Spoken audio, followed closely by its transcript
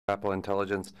Apple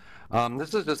Intelligence.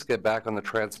 This is just to get back on the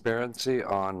transparency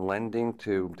on lending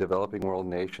to developing world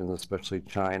nations, especially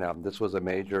China. This was a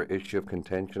major issue of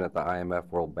contention at the IMF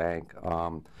World Bank.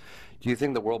 Do you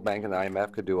think the World Bank and the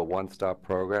IMF could do a one-stop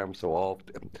program so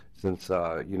since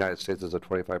United States is a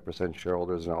 25%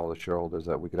 shareholders and all the shareholders,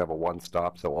 that we could have a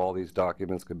one-stop so all these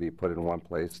documents could be put in one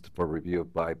place for review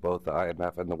by both the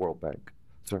IMF and the World Bank?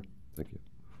 Sir, thank you.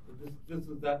 This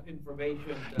is that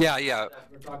information that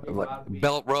we're talking about.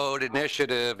 Belt Road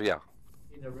Initiative, yeah.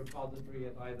 In a repository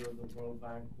at either the World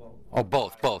Bank or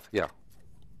both, yeah.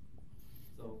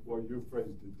 So, well, you phrased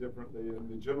it differently, and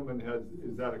the gentleman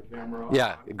is that a camera on?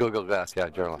 Yeah, Google Glass, yeah,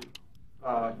 journalist.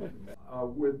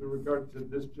 With regard to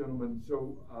this gentleman,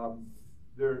 so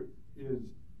there is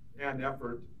an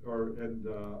effort, and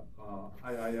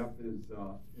IIF is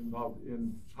involved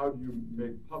in how do you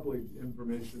make public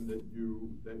information that you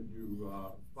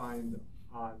find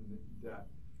on debt,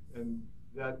 and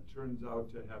that turns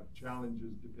out to have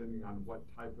challenges depending on what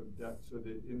type of debt. So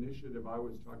the initiative I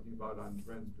was talking about on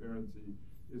transparency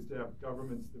is to have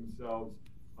governments themselves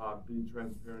be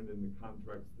transparent in the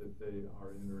contracts that they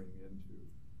are entering into.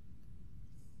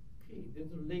 okay,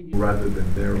 there's a lady Rather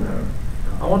than their own.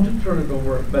 I want to turn it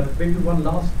over, but maybe one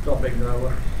last topic that I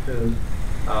want to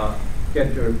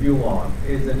get your view on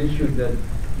is an issue that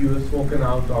you have spoken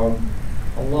out on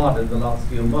a lot in the last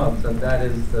few months, and that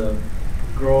is the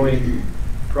growing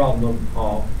problem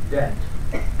of debt,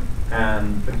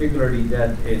 and particularly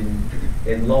debt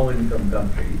in low-income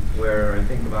countries, where I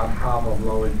think about half of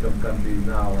low-income countries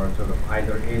now are sort of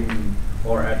either in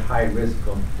or at high risk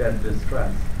of debt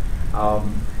distress.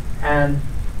 And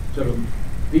sort of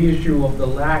the issue of the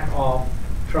lack of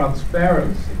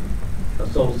transparency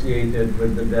associated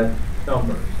with the debt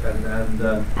numbers.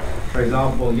 And for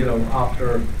example,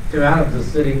 after Tim Adams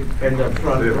is sitting in the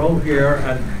front row here,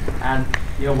 and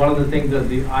one of the things that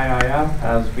the IIF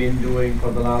has been doing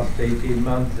for the last 18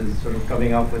 months is sort of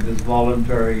coming up with this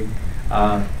voluntary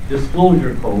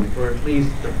disclosure code for at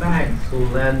least the banks who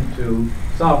lend to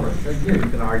sovereigns. And you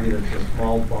can argue that it's a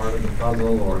small part of the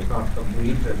puzzle, or it's not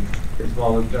complete and it's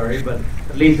voluntary, but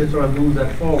at least it sort of moves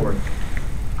that forward.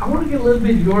 I want to get a little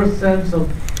bit your sense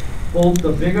of both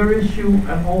the bigger issue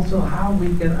and also how we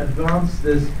can advance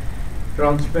this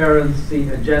transparency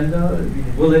agenda. I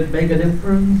mean, will it make a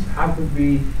difference? How could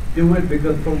we do it?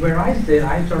 Because from where I sit,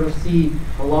 I sort of see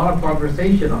a lot of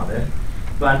conversation on it,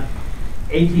 but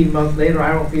 18 months later,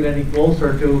 I don't feel any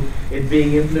closer to it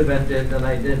being implemented than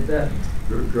I did then.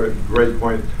 Great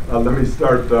point. Let me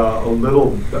start a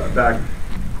little back.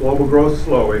 Global growth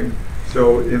slowing,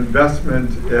 so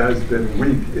investment has been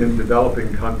weak in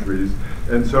developing countries,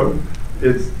 and so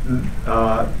it's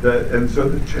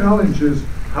the challenge is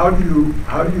how do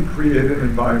you create an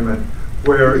environment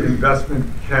where investment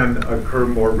can occur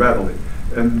more readily,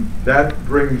 and that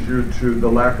brings you to the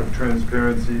lack of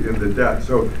transparency in the debt.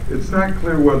 So it's not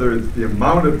clear whether it's the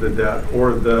amount of the debt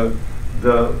or the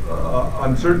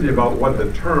uncertainty about what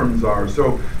the terms are.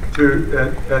 So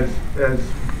as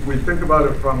we think about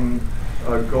it from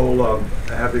a goal of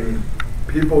having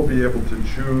people be able to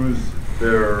choose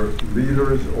their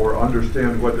leaders or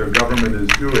understand what their government is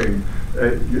doing,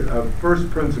 a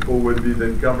first principle would be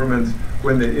that governments,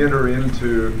 when they enter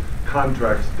into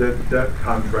contracts, debt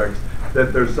contracts,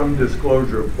 that there's some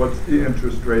disclosure of what's the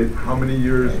interest rate, how many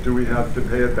years do we have to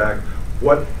pay it back,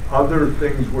 what other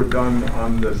things were done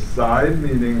on the side,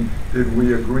 meaning did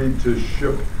we agree to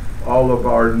ship all of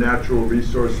our natural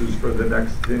resources for the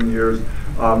next 10 years,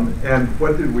 and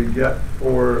what did we get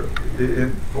for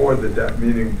the debt,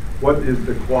 meaning what is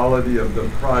the quality of the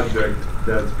project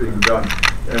that's being done.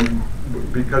 And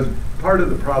because part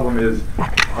of the problem is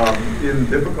in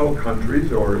difficult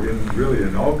countries, or really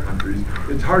in all countries,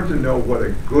 it's hard to know what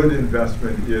a good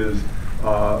investment is.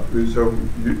 So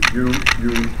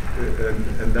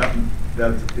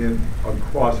that's in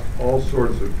across all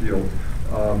sorts of fields,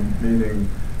 meaning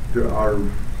our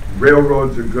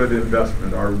railroads a good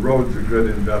investment, our roads a good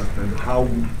investment, how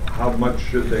much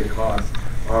should they cost,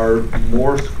 are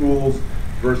more schools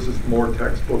versus more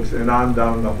textbooks, and on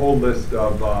down the whole list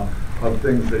of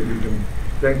things that you can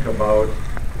think about.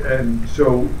 And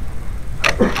so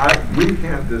we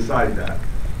can't decide that.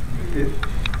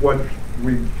 What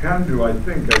we can do, I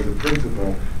think, as a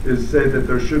principle, is say that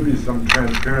there should be some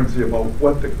transparency about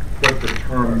what the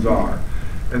terms are.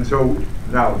 And so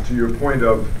now, to your point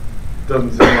of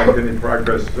doesn't seem like any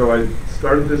progress. So I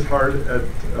started this hard at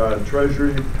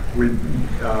Treasury. We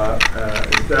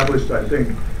established, I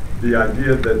think, the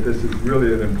idea that this is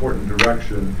really an important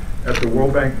direction. At the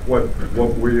World Bank, what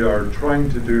we are trying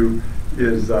to do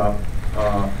is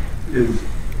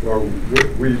or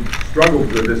we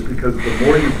struggled with this because the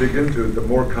more you dig into it, the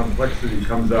more complexity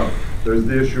comes out. There's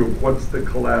the issue of what's the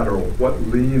collateral, what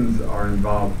liens are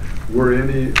involved. Were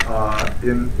any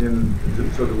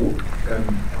sort of,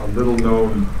 and a little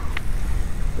known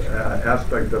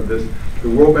aspect of this, the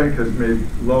World Bank has made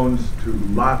loans to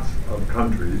lots of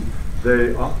countries.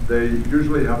 They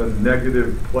usually have a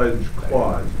negative pledge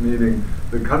clause, meaning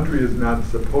the country is not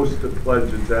supposed to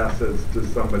pledge its assets to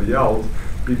somebody else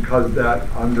because that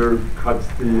undercuts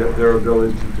their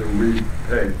ability to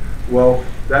repay. Well,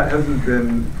 that hasn't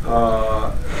been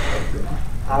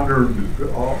honored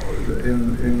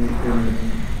in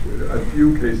a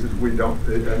few cases. We don't,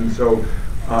 and so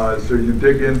you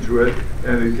dig into it,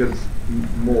 and it gets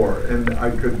more. And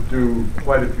I could do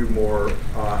quite a few more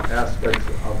aspects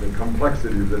of the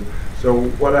complexity of this. So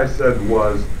what I said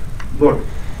was, look,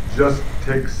 just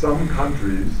take some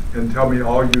countries and tell me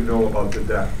all you know about the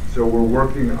debt. So we're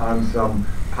working on some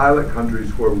pilot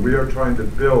countries where we are trying to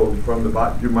build from the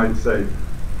bottom. You might say,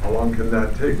 how long can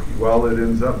that take? Well, it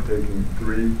ends up taking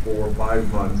 3, 4,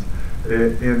 5 months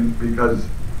because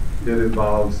it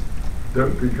involves,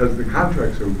 because the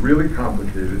contracts are really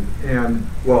complicated. And,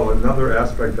 well, another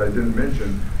aspect I didn't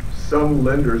mention, some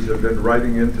lenders have been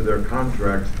writing into their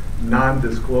contracts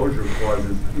non-disclosure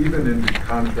clauses, even into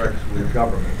contracts with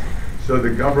governments. So the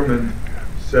government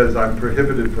says, I'm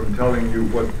prohibited from telling you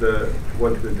what the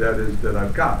debt is that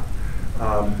I've got,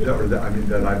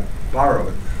 that I've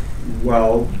borrowed.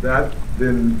 Well, that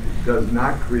then does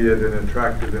not create an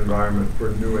attractive environment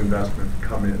for new investment to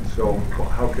come in. So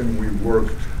how can we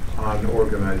work on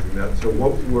organizing that? So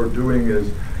what we're doing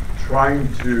is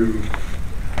trying to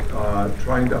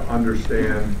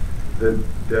understand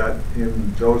that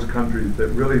in those countries that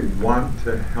really want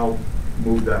to help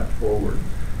move that forward.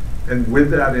 And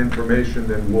with that information,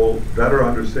 then we'll better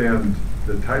understand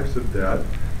the types of debt.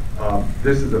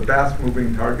 This is a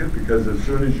fast-moving target because as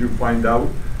soon as you find out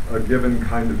a given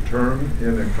kind of term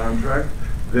in a contract,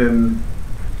 then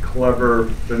clever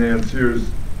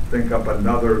financiers think up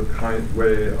another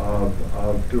way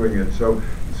of doing it. So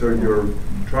you're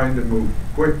trying to move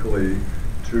quickly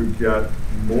to get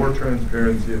more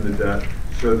transparency in the debt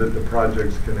so that the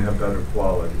projects can have better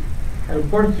quality. And of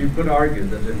course, you could argue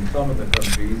that in some of the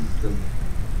countries, the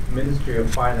Ministry of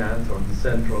Finance or the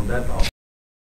Central Debt Office